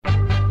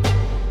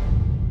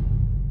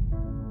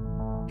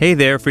Hey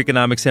there,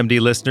 Freakonomics MD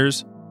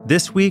listeners.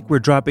 This week, we're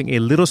dropping a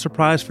little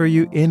surprise for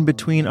you in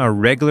between our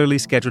regularly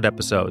scheduled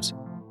episodes.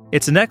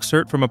 It's an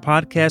excerpt from a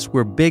podcast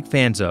we're big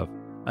fans of,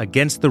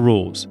 Against the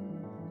Rules.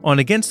 On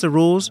Against the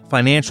Rules,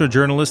 financial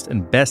journalist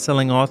and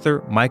best-selling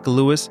author Michael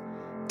Lewis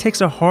takes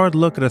a hard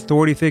look at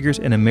authority figures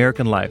in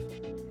American life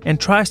and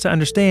tries to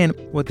understand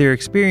what their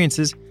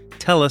experiences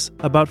tell us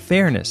about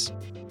fairness.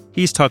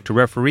 He's talked to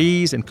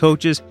referees and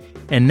coaches,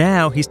 and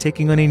now he's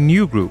taking on a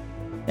new group,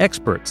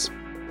 experts.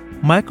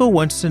 Michael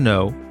wants to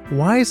know,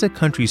 why is a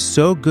country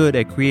so good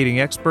at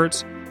creating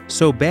experts,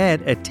 so bad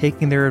at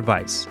taking their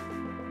advice?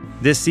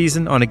 This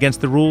season on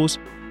Against the Rules,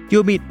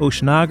 you'll meet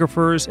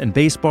oceanographers and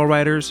baseball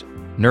writers,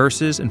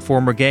 nurses and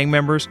former gang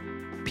members,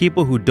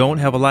 people who don't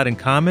have a lot in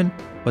common,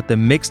 but the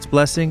mixed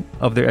blessing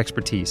of their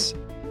expertise.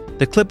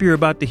 The clip you're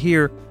about to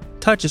hear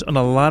touches on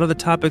a lot of the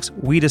topics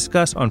we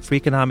discuss on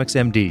Freakonomics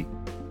MD: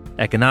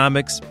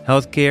 economics,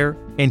 healthcare,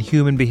 and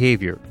human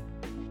behavior.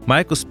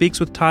 Michael speaks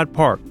with Todd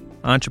Park,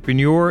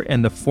 entrepreneur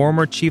and the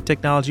former chief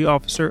technology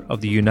officer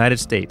of the United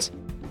States.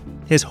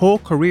 His whole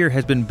career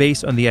has been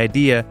based on the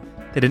idea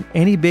that in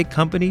any big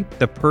company,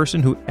 the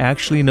person who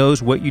actually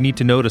knows what you need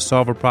to know to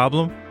solve a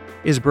problem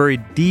is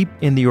buried deep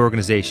in the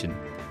organization,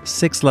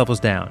 6 levels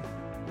down.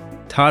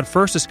 Todd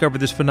first discovered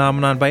this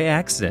phenomenon by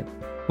accident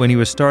when he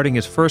was starting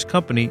his first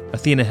company,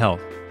 Athena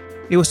Health.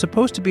 It was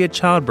supposed to be a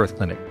childbirth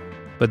clinic,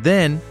 but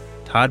then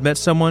Todd met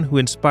someone who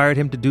inspired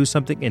him to do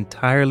something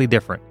entirely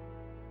different.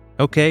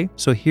 Okay,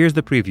 so here's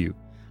the preview.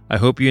 I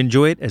hope you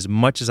enjoy it as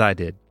much as I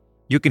did.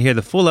 You can hear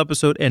the full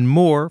episode and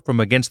more from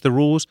Against the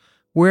Rules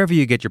wherever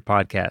you get your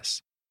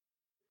podcasts.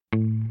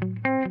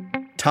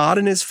 Todd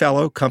and his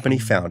fellow company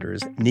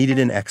founders needed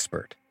an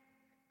expert,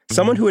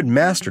 someone who had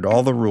mastered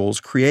all the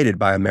rules created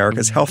by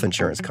America's health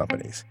insurance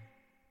companies,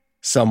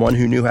 someone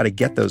who knew how to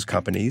get those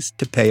companies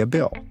to pay a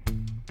bill.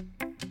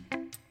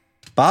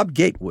 Bob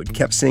Gatewood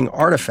kept seeing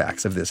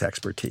artifacts of this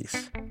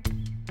expertise.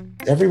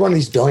 Every one of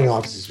these billing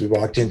offices we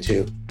walked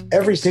into,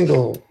 every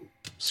single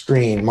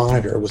screen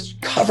monitor was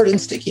covered in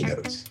sticky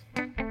notes,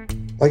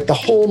 like the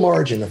whole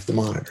margin of the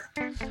monitor.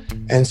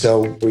 And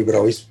so we would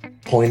always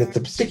point at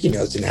the sticky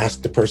notes and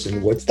ask the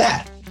person, what's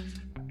that?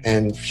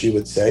 And she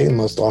would say, and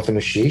most often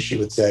a she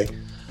would say,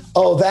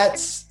 oh,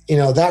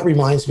 that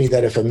reminds me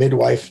that if a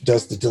midwife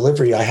does the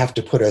delivery, I have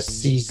to put a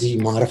CZ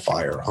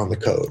modifier on the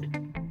code.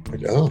 I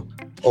go, oh.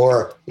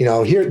 Or,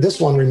 here, this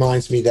one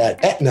reminds me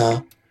that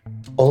Aetna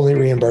only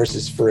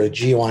reimburses for a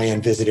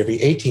GYN visit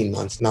every 18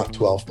 months, not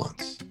 12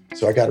 months.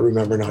 So I got to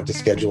remember not to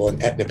schedule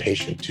an Aetna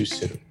patient too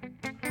soon.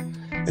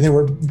 And there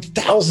were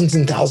thousands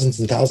and thousands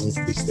and thousands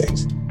of these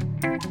things.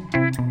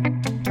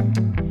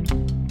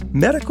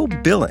 Medical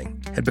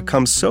billing had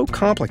become so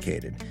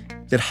complicated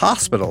that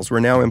hospitals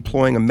were now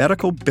employing a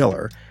medical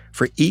biller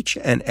for each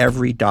and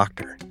every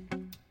doctor.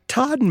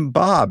 Todd and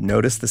Bob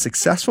noticed the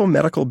successful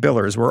medical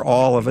billers were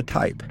all of a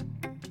type.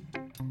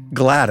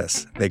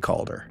 Gladys, they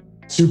called her.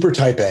 Super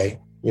type A,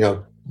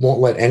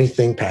 won't let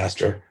anything past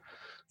her,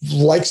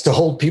 likes to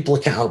hold people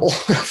accountable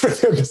for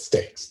their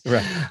mistakes.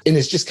 Right. And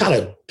is just kind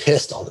of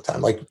pissed all the time,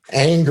 like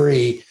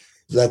angry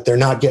that they're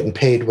not getting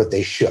paid what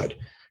they should.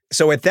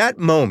 So at that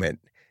moment,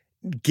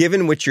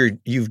 given what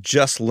you've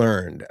just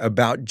learned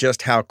about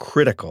just how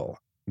critical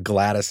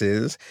Gladys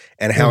is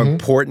and how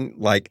important,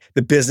 like,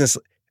 the business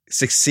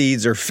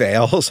succeeds or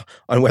fails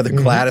on whether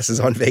Gladys is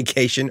on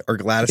vacation or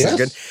Gladys is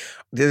good,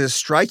 does it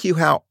strike you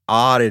how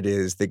odd it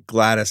is that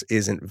Gladys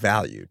isn't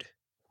valued?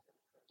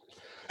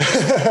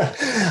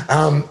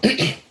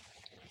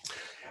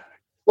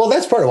 Well,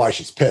 that's part of why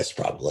she's pissed,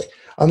 probably.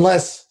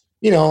 Unless,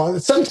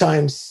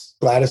 sometimes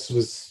Gladys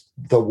was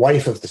the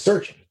wife of the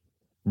surgeon.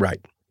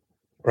 Right.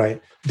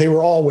 Right. They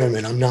were all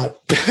women. I'm not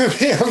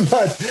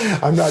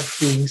I'm not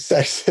being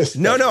sexist.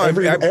 No.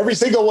 Every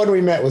single one we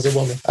met was a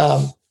woman.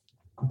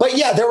 But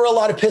yeah, there were a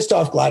lot of pissed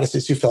off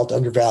Gladyses who felt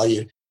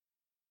undervalued.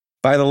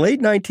 By the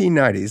late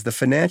 1990s, the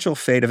financial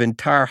fate of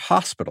entire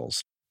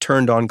hospitals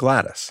turned on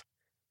Gladys.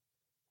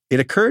 It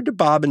occurred to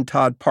Bob and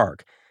Todd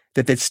Park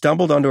that they'd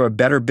stumbled onto a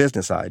better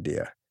business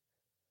idea.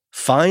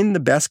 Find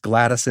the best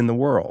Gladys in the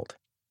world,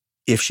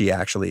 if she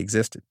actually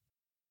existed.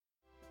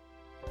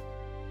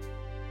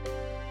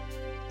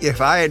 If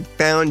I had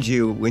found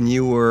you when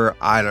you were,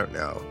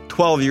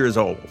 12 years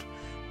old,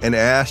 and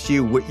asked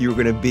you what you were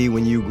going to be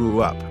when you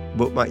grew up,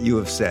 what might you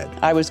have said?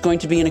 I was going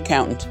to be an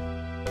accountant.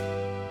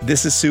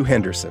 This is Sue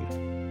Henderson,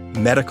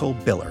 medical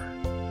biller.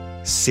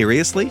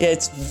 Seriously?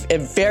 It's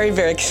very,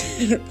 very,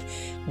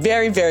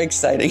 very, very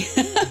exciting.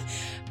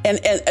 And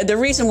the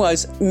reason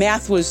was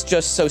math was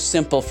just so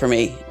simple for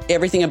me.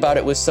 Everything about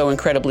it was so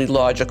incredibly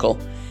logical.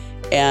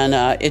 And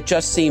it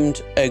just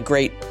seemed a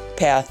great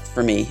path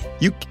for me.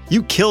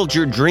 You killed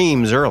your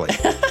dreams early.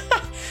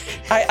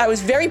 I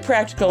was very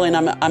practical, and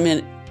I'm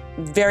a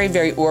very,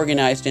 very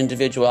organized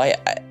individual. I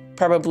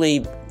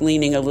probably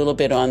leaning a little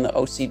bit on the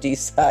OCD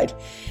side.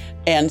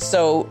 And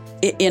so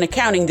in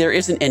accounting, there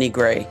isn't any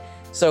gray.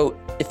 So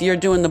if you're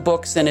doing the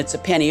books and it's a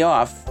penny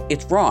off,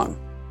 it's wrong.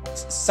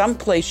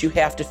 Someplace you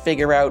have to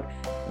figure out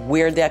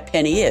where that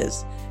penny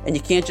is. And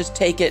you can't just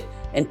take it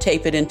and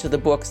tape it into the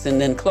books and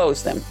then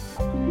close them.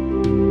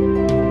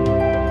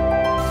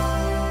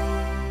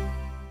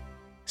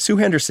 Sue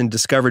Henderson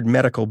discovered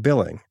medical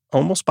billing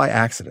almost by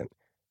accident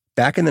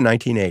back in the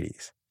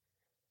 1980s.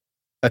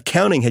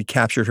 Accounting had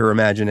captured her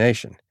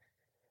imagination.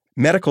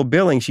 Medical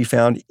billing she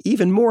found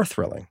even more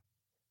thrilling,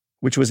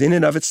 which was in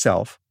and of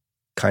itself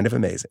kind of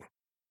amazing.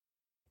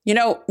 You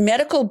know,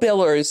 medical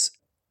billers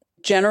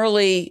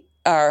generally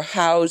are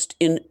housed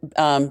in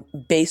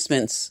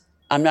basements,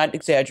 I'm not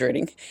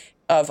exaggerating,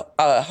 of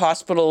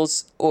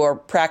hospitals or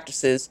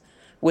practices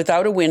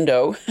without a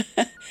window,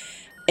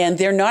 and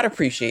they're not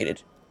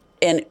appreciated.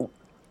 And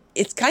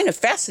it's kind of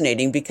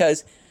fascinating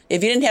because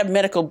if you didn't have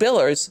medical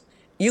billers,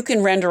 you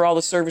can render all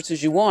the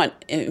services you want.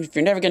 And if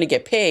you're never going to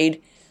get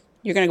paid,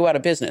 you're going to go out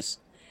of business.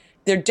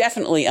 They're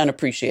definitely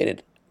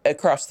unappreciated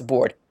across the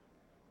board.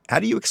 How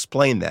do you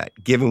explain that,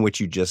 given what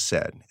you just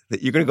said,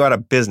 that you're going to go out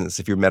of business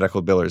if your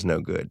medical biller is no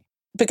good?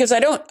 Because I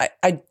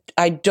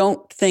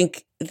don't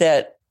think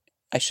that,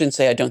 I shouldn't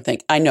say I don't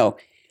think, I know.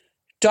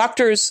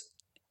 Doctors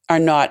are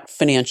not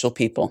financial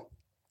people.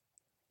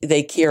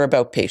 They care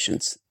about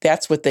patients.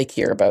 That's what they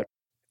care about.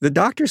 The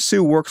doctors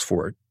Sue works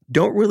for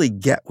don't really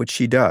get what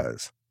she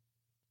does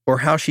or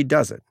how she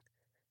does it.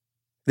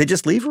 They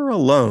just leave her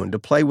alone to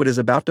play what is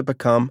about to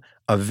become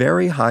a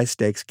very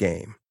high-stakes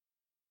game.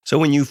 So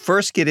when you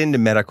first get into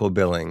medical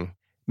billing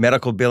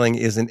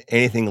isn't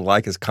anything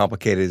like as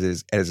complicated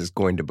as it's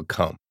going to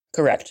become.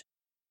 Correct.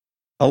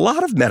 A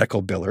lot of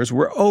medical billers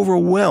were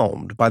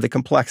overwhelmed by the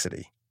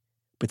complexity,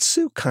 but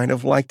Sue kind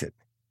of liked it.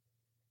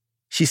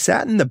 She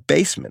sat in the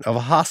basement of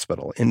a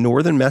hospital in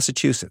northern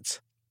Massachusetts,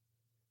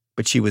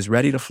 but she was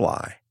ready to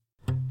fly.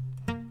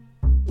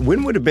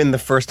 When would have been the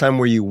first time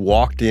where you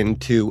walked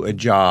into a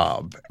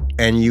job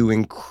and you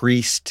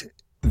increased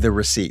the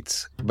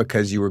receipts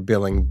because you were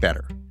billing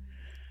better?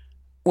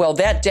 Well,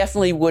 that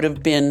definitely would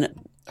have been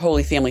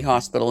Holy Family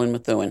Hospital in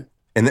Methuen.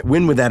 And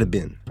when would that have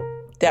been?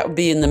 That would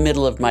be in the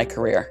middle of my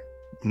career.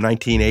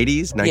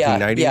 1980s,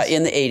 1990s? Yeah,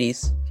 in the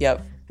 80s.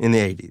 Yep. In the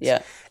 80s.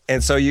 Yeah.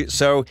 And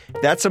so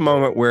that's a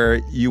moment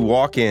where you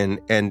walk in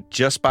and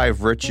just by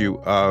virtue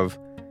of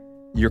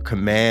your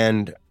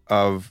command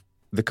of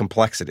the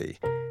complexity,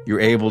 you're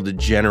able to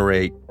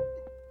generate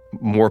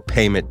more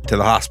payment to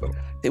the hospital.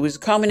 It was a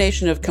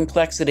combination of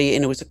complexity,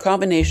 and it was a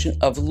combination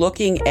of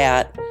looking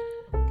at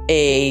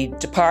a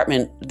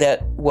department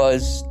that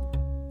was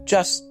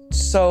just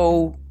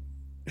so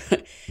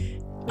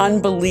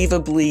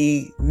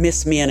unbelievably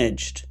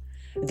mismanaged.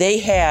 They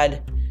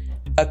had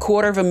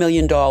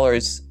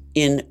 $250,000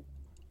 in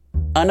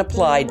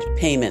unapplied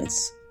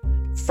payments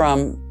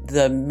from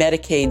the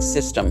Medicaid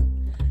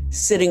system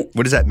sitting.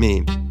 What does that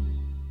mean?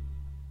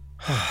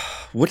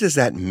 What does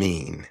that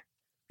mean?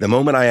 The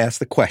moment I asked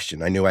the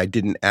question, I knew I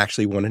didn't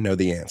actually want to know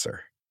the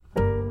answer.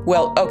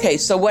 Well, okay,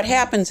 so what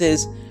happens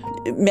is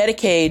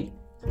Medicaid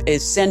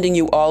is sending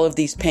you all of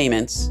these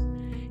payments,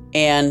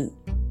 and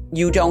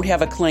you don't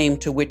have a claim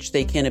to which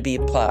they can be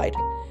applied.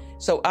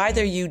 So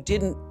either you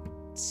didn't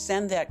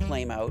send that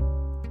claim out,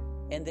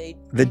 and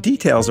The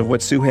details of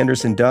what Sue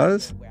Henderson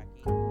does,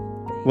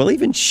 well,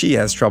 even she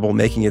has trouble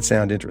making it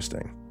sound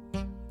interesting.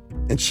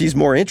 And she's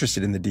more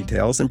interested in the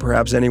details than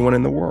perhaps anyone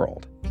in the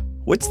world.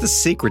 What's the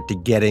secret to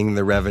getting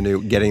the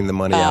revenue, getting the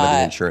money out of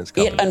the insurance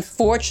company? It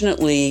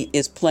unfortunately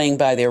is playing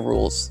by their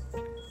rules.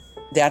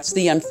 That's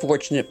the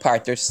unfortunate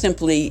part. There's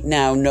simply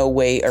now no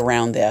way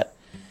around that.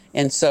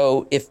 And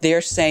so if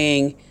they're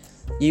saying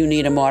you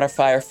need a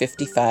modifier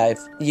 55,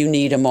 you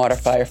need a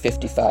modifier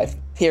 55,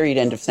 period,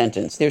 end of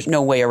sentence. There's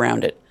no way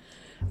around it.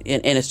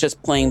 And it's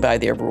just playing by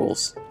their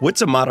rules.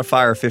 What's a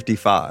modifier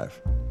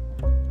 55?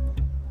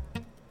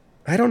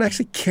 I don't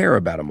actually care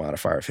about a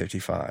modifier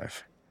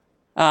 55.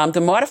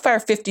 The modifier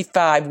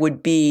 55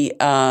 would be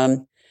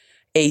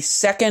a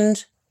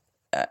second,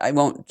 I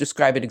won't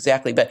describe it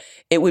exactly, but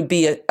it would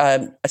be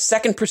a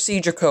second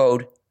procedure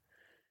code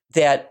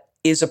that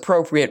is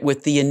appropriate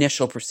with the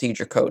initial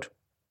procedure code.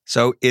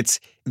 So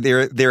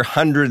there are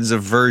hundreds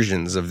of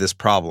versions of this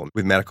problem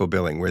with medical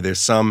billing where there's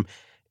some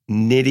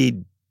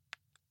nitty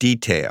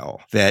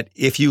detail that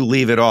if you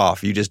leave it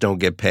off, you just don't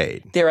get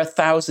paid. There are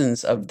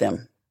thousands of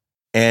them.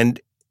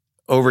 And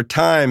over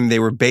time, they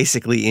were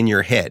basically in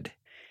your head.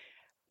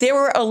 There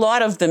were a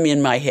lot of them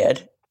in my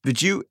head.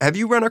 Have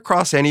you run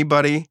across any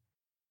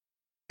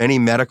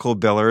medical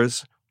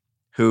billers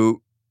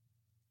who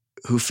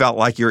felt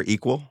like you're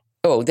equal?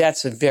 Oh,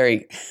 that's a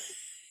very,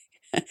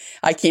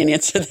 I can't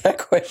answer that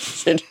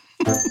question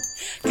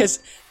because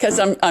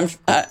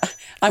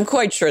I'm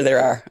quite sure there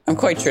are. I'm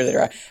quite sure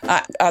there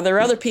are. Are there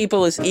other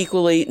people as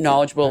equally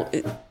knowledgeable?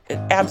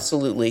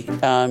 Absolutely.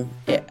 I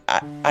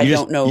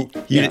don't know.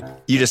 You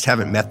just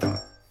haven't met them.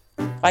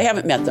 I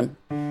haven't met them.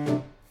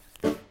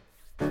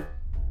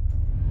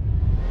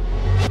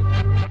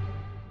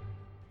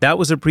 That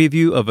was a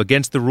preview of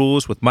Against the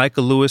Rules with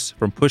Michael Lewis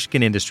from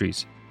Pushkin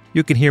Industries.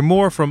 You can hear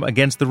more from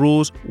Against the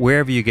Rules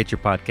wherever you get your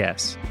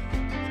podcasts.